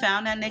 If you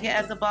found that nigga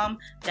as a bum,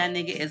 that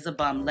nigga is a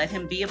bum. Let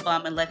him be a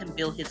bum and let him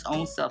build his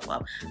own self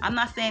up. I'm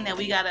not saying that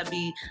we gotta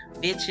be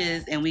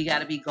bitches and we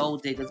gotta be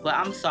gold diggers, but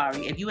I'm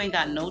sorry. If you ain't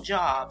got no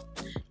job,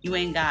 you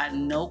ain't got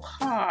no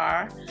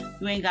car,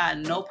 you ain't got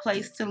no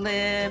place to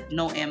live,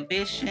 no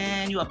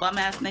ambition, you a bum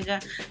ass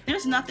nigga,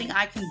 there's nothing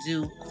I can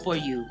do for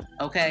you,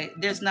 okay?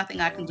 There's nothing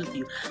I can do for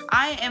you.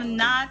 I am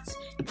not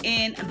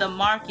in the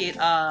market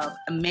of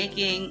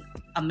making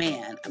a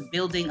man,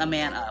 building a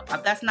man up.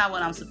 That's not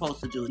what I'm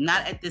supposed to do.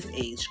 Not at this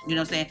age. You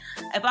know what I'm saying?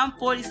 If I'm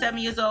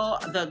 47 years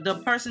old,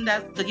 the person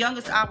that the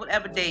youngest I would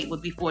ever date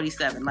would be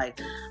 47.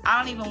 Like,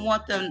 I don't even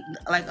want them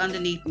like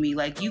underneath me.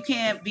 Like, you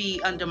can't be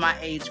under my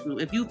age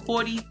group. If you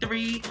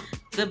 43,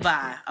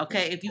 goodbye.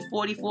 Okay, if you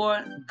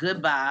 44,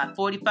 goodbye.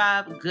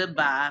 45,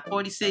 goodbye.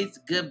 46,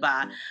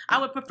 goodbye.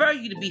 I would prefer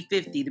you to be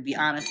 50, to be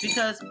honest,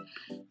 because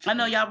I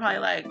know y'all probably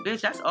like,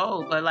 bitch, that's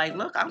old, but like,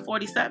 look, I'm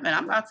 47.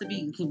 I'm about to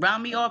be,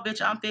 round me off,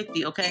 bitch, I'm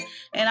 50, okay?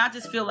 And I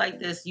just feel like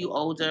this, you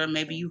older,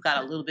 maybe you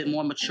got a little bit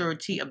more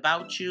maturity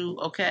about you,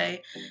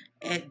 okay?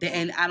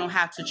 And I don't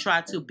have to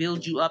try to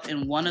build you up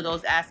in one of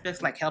those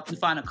aspects, like help you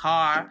find a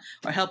car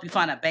or help you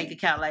find a bank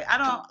account. Like, I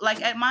don't,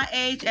 like, at my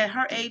age, at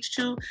her age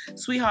too,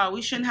 sweetheart,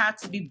 we shouldn't have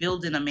to be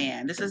building a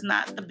man. This is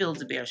not the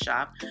Build-A-Bear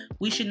shop.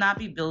 We should not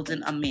be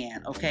building a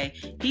man, okay?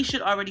 He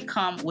should already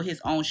come with his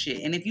own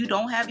shit. And if you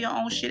don't have your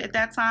own shit at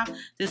that time,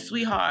 then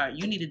sweetheart,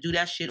 you need to do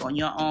that shit on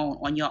your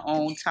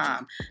own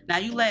time. Now,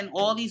 you letting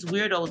all these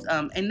weirdos,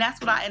 and that's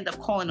what I end up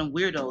calling them,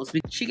 weirdos.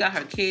 She got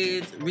her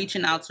kids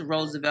reaching out to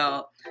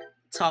Roosevelt,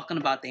 talking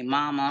about their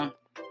mama,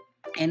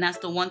 and that's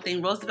the one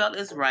thing. Roosevelt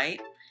is right.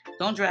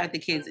 Don't drag the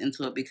kids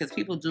into it, because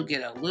people do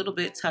get a little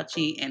bit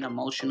touchy and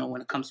emotional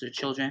when it comes to the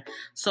children.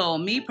 So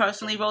me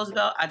personally,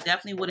 Roosevelt, I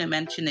definitely wouldn't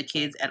mention the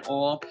kids at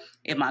all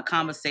in my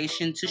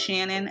conversation to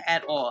Shannon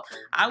at all.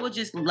 I would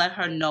just let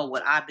her know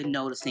what I've been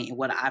noticing and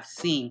what I've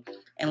seen,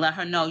 and let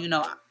her know, you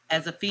know,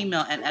 as a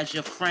female and as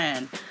your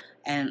friend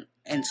and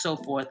so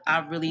forth, I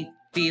really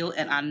feel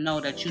and I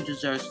know that you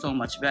deserve so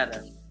much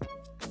better.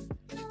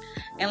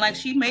 And like,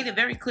 she made it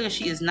very clear,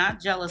 she is not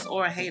jealous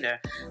or a hater.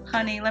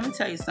 Honey, let me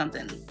tell you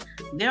something.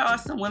 There are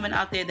some women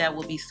out there that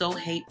will be so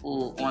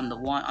hateful on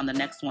the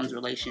next one's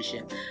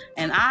relationship.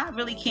 And I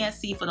really can't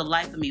see for the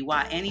life of me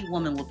why any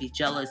woman would be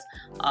jealous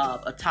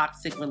of a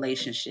toxic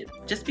relationship.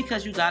 Just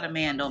because you got a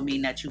man don't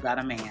mean that you got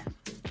a man.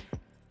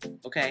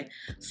 Okay?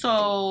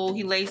 So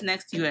he lays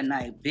next to you at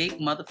night. Big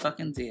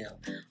motherfucking deal.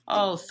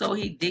 Oh, so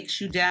he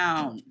dicks you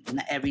down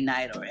every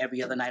night or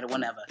every other night or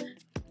whatever.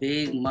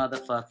 Big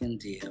motherfucking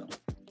deal.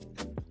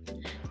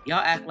 Y'all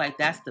act like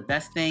that's the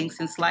best thing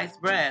since sliced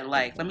bread.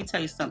 Like, let me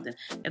tell you something.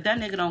 If that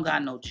nigga don't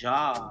got no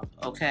job,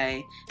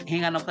 okay, he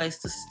ain't got no place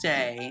to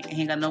stay,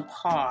 he ain't got no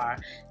car,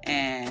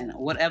 and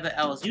whatever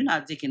else, you're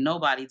not dicking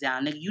nobody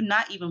down, nigga. You're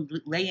not even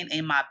laying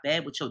in my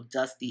bed with your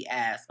dusty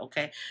ass,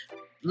 okay?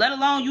 Let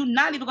alone you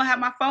not even gonna have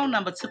my phone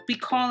number to be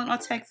calling or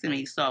texting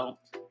me. So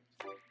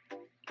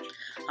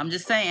I'm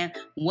just saying,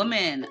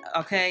 women,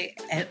 okay,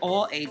 at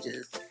all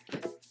ages,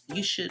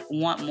 you should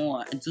want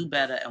more and do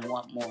better and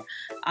want more.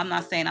 I'm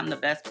not saying I'm the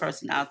best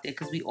person out there,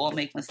 because we all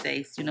make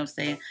mistakes, you know what I'm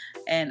saying?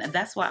 And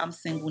that's why I'm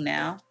single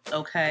now,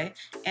 okay?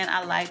 And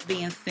I like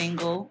being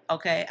single,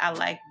 okay? I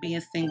like being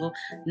single,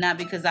 not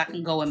because I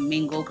can go and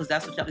mingle, because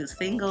that's what y'all do,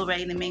 single,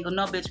 ready to mingle.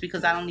 No, bitch,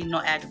 because I don't need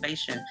no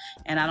aggravation.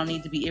 And I don't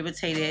need to be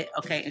irritated,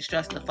 okay, and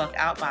stressed the fuck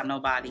out by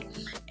nobody.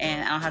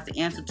 And I don't have to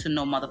answer to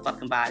no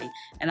motherfucking body.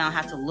 And I don't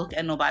have to look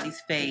at nobody's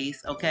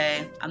face,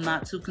 okay? I'm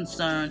not too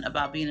concerned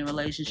about being in a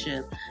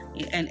relationship,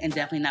 and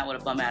definitely not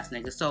with a bum ass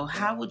nigga. So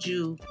how would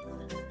you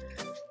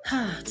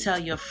tell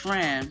your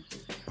friend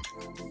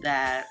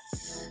that,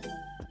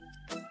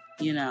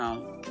 you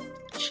know,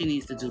 she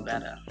needs to do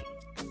better?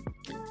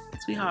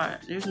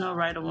 Sweetheart, there's no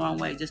right or wrong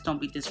way. Just don't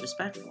be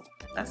disrespectful.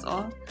 That's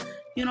all.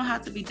 You don't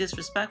have to be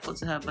disrespectful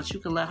to her, but you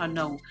can let her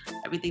know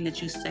everything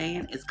that you're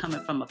saying is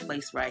coming from a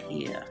place right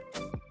here.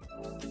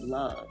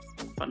 Love.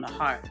 from the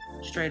heart,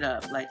 straight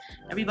up. Like,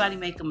 everybody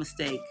make a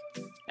mistake.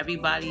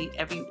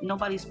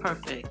 Nobody's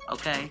perfect,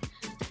 okay?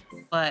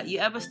 But you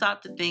ever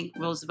stop to think,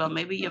 Roosevelt,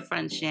 maybe your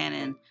friend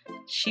Shannon,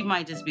 she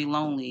might just be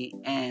lonely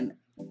and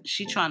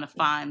she trying to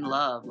find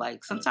love.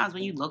 Like, sometimes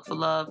when you look for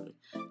love,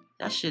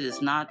 that shit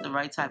is not the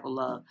right type of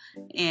love.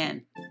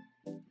 And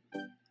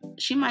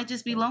she might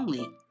just be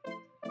lonely.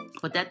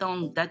 But that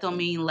don't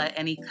mean let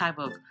any type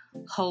of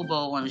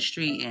hobo on the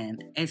street in,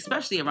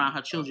 especially around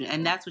her children.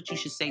 And that's what you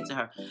should say to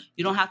her.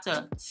 You don't have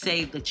to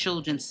say the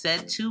children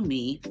said to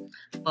me,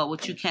 but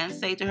what you can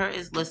say to her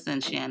is,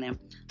 listen, Shannon,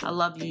 I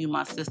love you, you're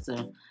my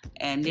sister.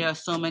 And there are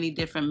so many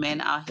different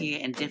men out here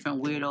and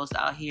different weirdos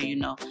out here, you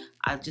know.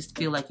 I just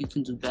feel like you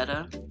can do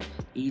better.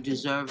 You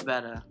deserve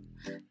better.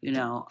 You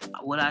know,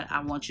 what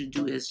I want you to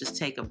do is just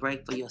take a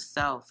break for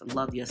yourself and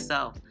love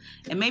yourself.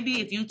 And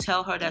maybe if you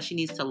tell her that she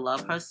needs to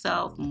love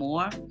herself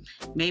more,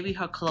 maybe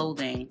her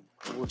clothing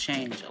will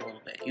change a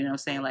little bit. You know what I'm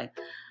saying? Like,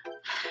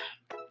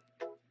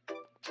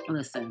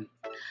 listen,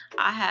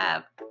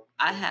 I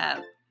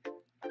have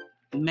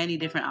many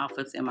different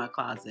outfits in my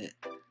closet.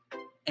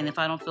 And if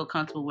I don't feel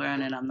comfortable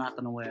wearing it, I'm not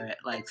going to wear it.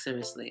 Like,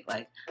 seriously.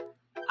 Like,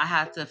 I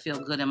have to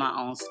feel good in my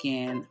own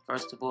skin,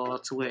 first of all,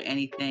 to wear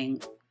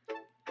anything.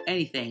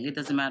 It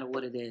doesn't matter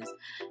what it is.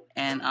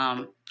 And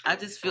I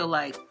just feel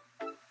like,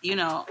 you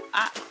know,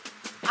 I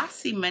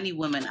see many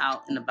women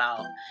out and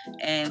about,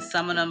 and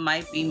some of them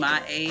might be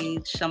my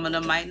age, some of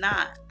them might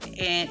not.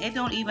 And it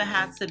don't even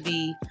have to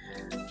be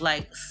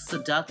like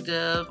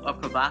seductive or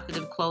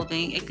provocative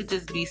clothing. It could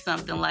just be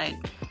something like,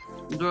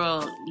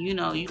 girl, you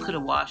know, you could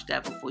have washed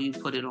that before you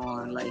put it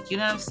on. Like, you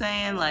know what I'm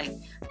saying? Like,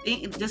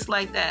 just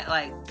like that.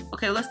 Like,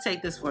 okay, let's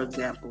take this for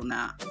example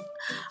now.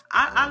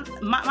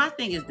 My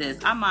thing is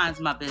this. I mind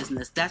my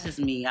business. That's just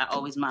me. I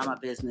always mind my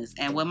business.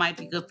 And what might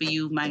be good for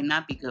you might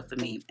not be good for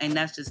me. And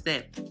that's just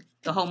it.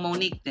 The whole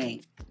Monique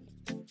thing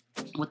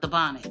with the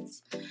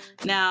bonnets.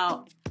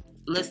 Now,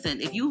 listen,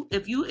 if you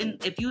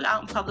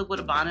out in public with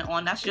a bonnet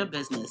on, that's your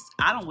business.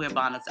 I don't wear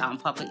bonnets out in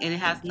public, and it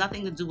has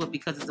nothing to do with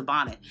because it's a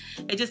bonnet.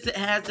 It just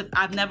has.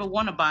 I've never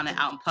worn a bonnet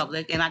out in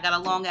public, and I got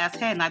a long ass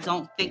head, and I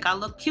don't think I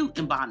look cute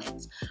in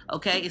bonnets.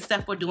 Okay,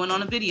 except for doing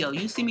on a video.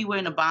 You see me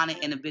wearing a bonnet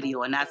in a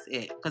video, and that's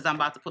it, because I'm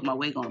about to put my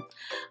wig on.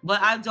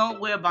 But I don't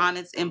wear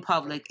bonnets in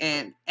public,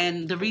 and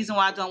the reason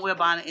why I don't wear a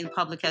bonnet in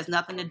public has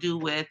nothing to do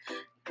with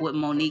what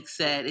Monique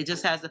said. It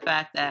just has the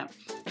fact that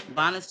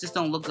bonnets just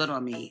don't look good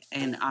on me,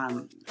 and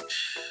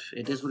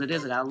it is what it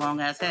is. I got a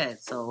long ass head,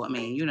 so I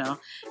mean, you know,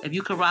 if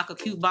you can rock a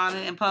cute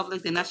bonnet in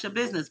public, then that's your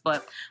business.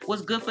 But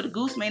what's good for the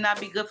goose may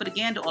not be good for the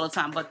gander all the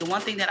time. But the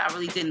one thing that I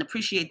really didn't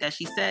appreciate that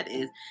she said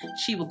is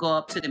she would go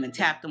up to them and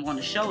tap them on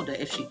the shoulder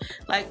if she,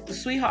 like,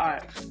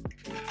 sweetheart,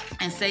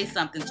 and say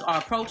something or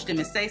approach them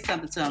and say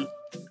something to them.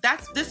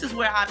 This is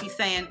where I be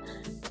saying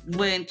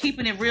when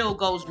keeping it real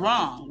goes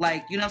wrong.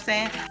 Like, you know what I'm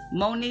saying?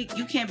 Monique,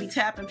 you can't be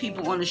tapping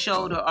people on the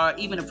shoulder or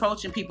even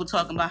approaching people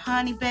talking about,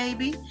 honey,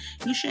 baby,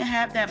 you shouldn't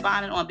have that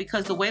bonnet on,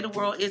 because the way the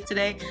world is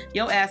today,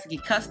 your ass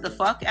get cussed the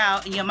fuck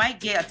out and you might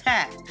get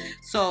attacked.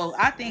 So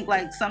I think,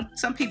 like,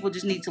 some people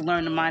just need to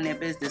learn to mind their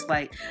business.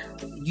 Like,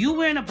 you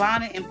wearing a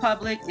bonnet in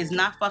public is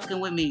not fucking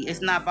with me.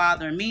 It's not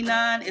bothering me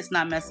none. It's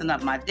not messing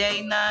up my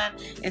day none.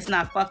 It's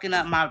not fucking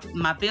up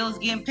my bills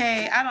getting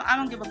paid. I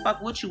don't give a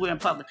fuck what you wear in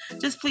public.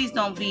 Just please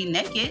don't be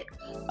naked.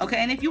 Okay,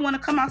 and if you want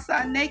to come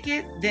outside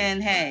naked,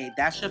 then hey,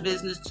 that's your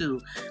business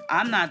too.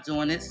 I'm not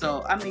doing it.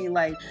 So I mean,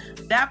 like,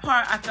 that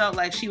part I felt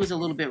like she was a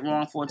little bit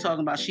wrong for,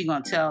 talking about she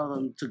gonna tell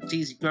them, to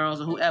these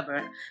girls or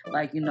whoever,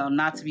 like, you know,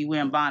 not to be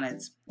wearing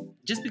bonnets.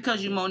 Just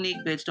because you Monique,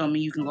 bitch, don't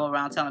mean you can go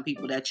around telling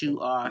people that you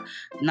are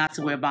not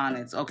to wear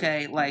bonnets,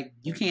 okay? Like,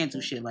 you can't do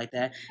shit like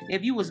that.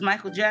 If you was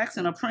Michael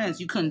Jackson or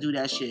Prince, you couldn't do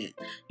that shit.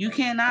 You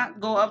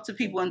cannot go up to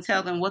people and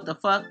tell them what the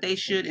fuck they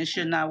should and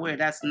should not wear.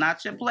 That's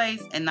not your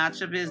place and not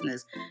your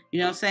business. You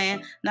know what I'm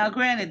saying? Now,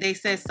 granted, they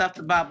said stuff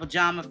about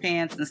pajama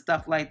pants and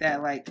stuff like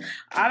that. Like,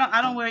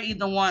 I don't wear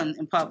either one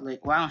in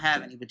public. Well, I don't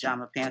have any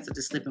pajama pants. I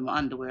just sleep in my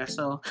underwear,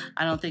 so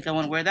I don't think I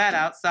want to wear that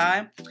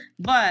outside.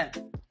 But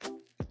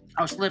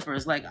or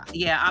slippers. Like,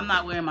 yeah, I'm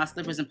not wearing my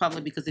slippers in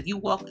public, because if you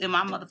walk in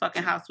my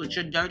motherfucking house with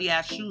your dirty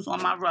ass shoes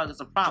on my rug, it's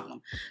a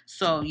problem.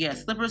 So yeah,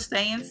 slippers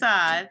stay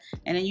inside,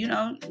 and then, you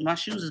know, my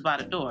shoes is by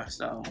the door.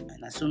 So,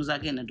 and as soon as I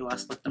get in the door, I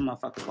slip the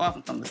motherfuckers off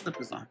and put the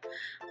slippers on.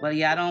 But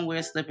yeah, I don't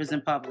wear slippers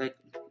in public,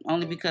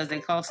 only because they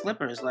call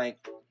slippers.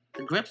 Like,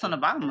 the grips on the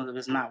bottom of it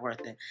is not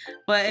worth it.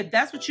 But if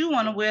that's what you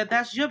want to wear,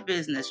 that's your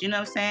business. You know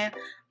what I'm saying?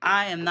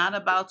 I am not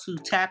about to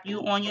tap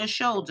you on your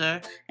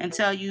shoulder and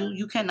tell you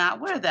you cannot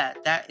wear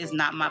that. That is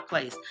not my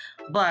place.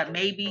 But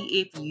maybe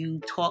if you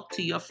talk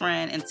to your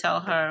friend and tell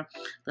her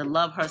to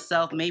love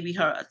herself, maybe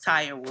her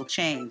attire will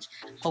change.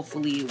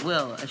 Hopefully it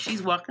will. If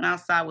she's walking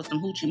outside with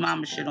some hoochie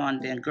mama shit on,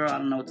 then girl, I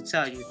don't know what to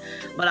tell you.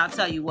 But I'll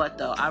tell you what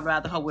though, I'd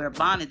rather her wear a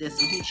bonnet than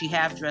some hoochie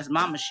half-dressed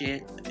mama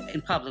shit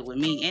in public with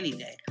me any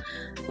day.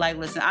 Like,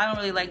 listen, I don't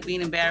really like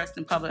being embarrassed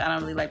in public. I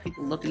don't really like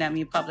people looking at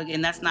me in public,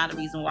 and that's not a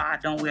reason why I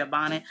don't wear a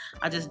bonnet.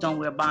 I just just don't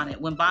wear a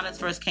bonnet. When bonnets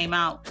first came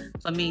out,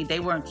 for me, they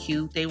weren't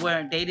cute. They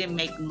didn't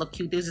make them look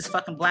cute. They was just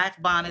fucking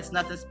black bonnets,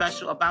 nothing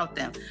special about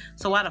them.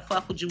 So why the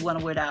fuck would you want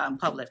to wear that out in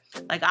public?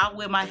 Like, I'll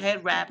wear my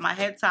head wrap, my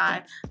head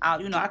tie.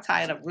 I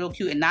tie it up real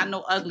cute, and not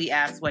no ugly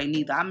ass way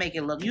neither. I make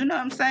it look, you know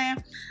what I'm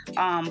saying?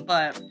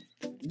 But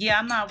yeah,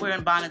 I'm not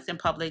wearing bonnets in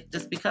public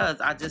just because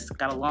I just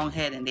got a long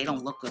head and they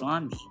don't look good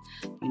on me.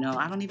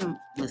 I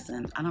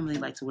don't really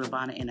like to wear a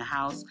bonnet in the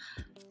house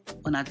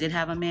when I did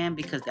have a man,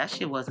 because that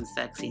shit wasn't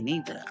sexy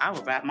neither. I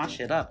would wrap my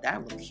shit up.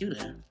 That would look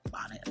cuter.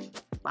 Bonnet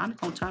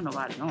don't turn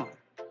nobody on.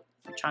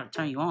 I'm trying to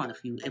turn you on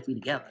if we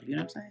together. You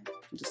know what I'm saying?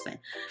 I'm just saying.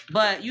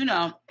 But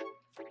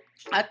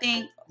I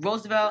think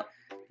Roosevelt,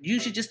 you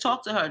should just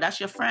talk to her. That's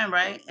your friend,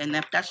 right? And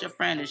if that's your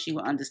friend, then she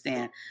will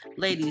understand.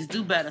 Ladies,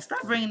 do better.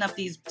 Stop bringing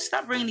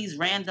these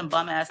random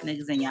bum ass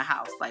niggas in your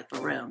house. Like,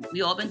 for real.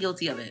 We all been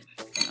guilty of it.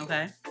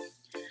 Okay?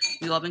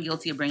 We all been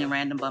guilty of bringing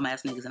random bum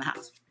ass niggas in the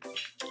house.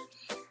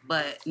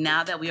 But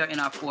now that we are in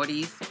our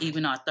 40s,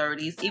 even our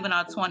 30s, even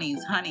our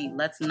 20s, honey,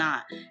 let's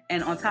not.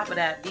 And on top of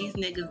that, these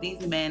niggas,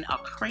 these men are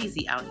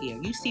crazy out here.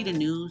 You see the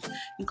news.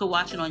 You can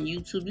watch it on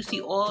YouTube. You see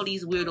all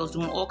these weirdos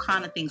doing all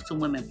kind of things to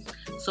women.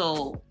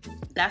 So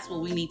that's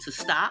what we need to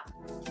stop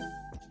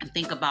and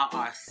think about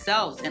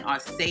ourselves and our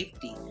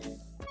safety.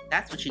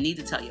 That's what you need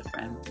to tell your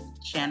friend.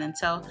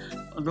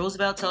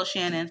 Roosevelt tell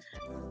Shannon,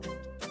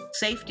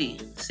 safety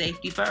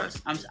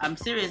first. I'm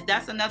serious.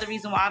 That's another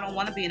reason why I don't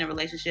want to be in a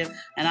relationship,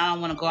 and I don't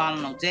want to go out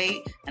on no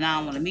date, and I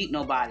don't want to meet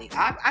nobody.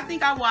 I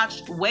think I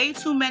watched way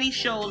too many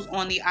shows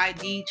on the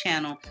ID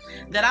channel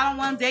that I don't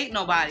want to date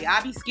nobody.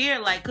 I be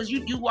scared, like, because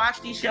you watch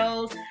these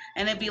shows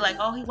and it'd be like,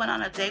 oh, he went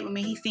on a date with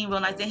me, he seemed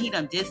real nice, then he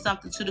done did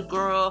something to the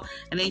girl,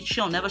 and then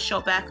she'll never show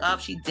back up,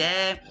 she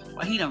dead,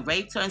 or he done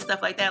raped her and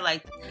stuff like that.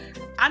 Like,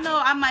 I know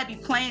I might be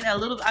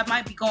I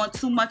might be going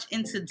too much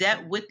into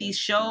depth with these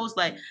shows,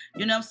 like,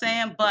 you know what I'm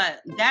saying? But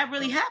that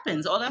really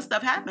happens. All that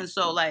stuff happens.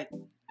 So, like,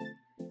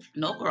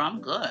 no, girl,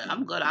 I'm good.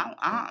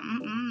 I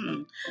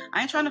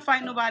ain't trying to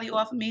fight nobody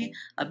off of me.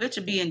 A bitch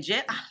would be in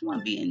jail. I don't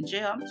want to be in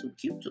jail. I'm too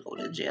cute to go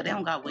to jail. They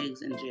don't got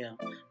wigs in jail.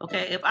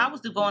 Okay? If I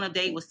was to go on a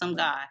date with some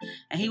guy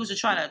and he was to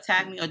try to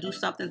attack me or do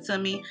something to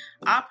me,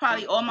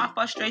 all my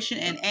frustration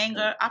and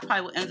anger, I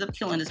probably would end up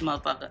killing this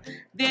motherfucker.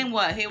 Then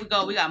what? Here we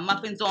go. We got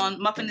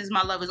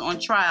Muffinismylovers on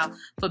trial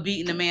for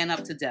beating the man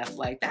up to death.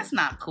 Like, that's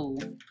not cool.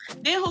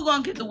 Then who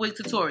gonna get the wig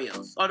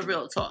tutorials or the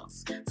real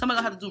talks? Somebody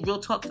gonna have to do real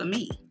talk for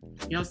me.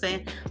 You know what I'm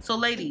saying? So,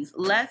 ladies,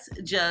 let's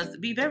just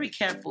be very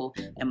careful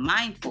and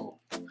mindful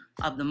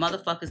of the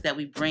motherfuckers that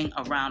we bring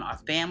around our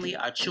family,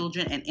 our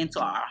children, and into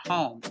our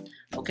home.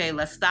 Okay,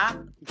 let's stop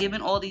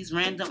giving all these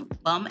random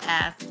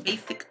bum-ass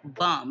basic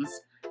bums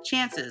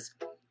chances.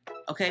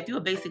 Okay, if you're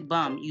a basic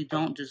bum, you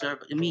don't deserve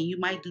it. I mean, you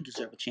might do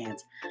deserve a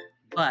chance.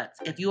 But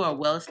if you are a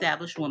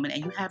well-established woman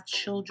and you have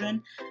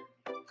children,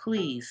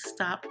 please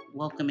stop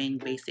welcoming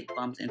basic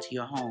bums into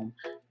your home.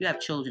 You have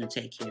children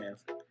to take care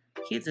of.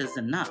 Kids is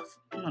enough.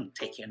 You don't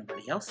take care of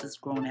nobody else's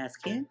grown-ass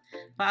kid.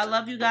 But I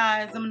love you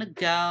guys. I'm going to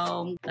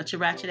go. Let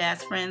your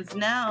ratchet-ass friends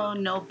know.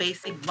 No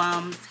basic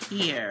bums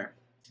here.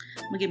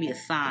 I'm going to give me a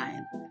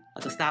sign.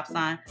 Like a stop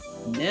sign.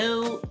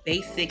 No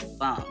basic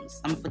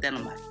bums. I'm going to put that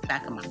on the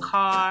back of my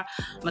car.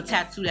 I'm going to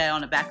tattoo that on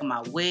the back of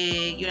my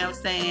wig. You know what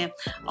I'm saying?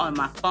 On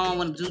my phone.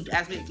 When the dude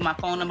asks me for my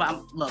phone number,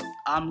 I'm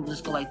going to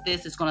just go like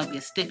this. It's going to be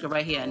a sticker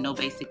right here. No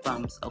basic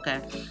bums. Okay?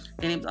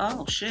 Then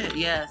oh, shit.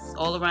 Yes.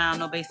 All around.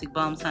 No basic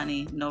bums,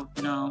 honey. No.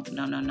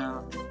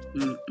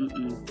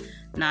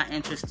 Not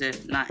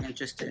interested. Not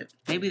interested.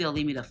 Maybe they'll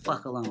leave me the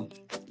fuck alone.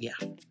 Yeah.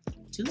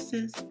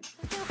 Deuces.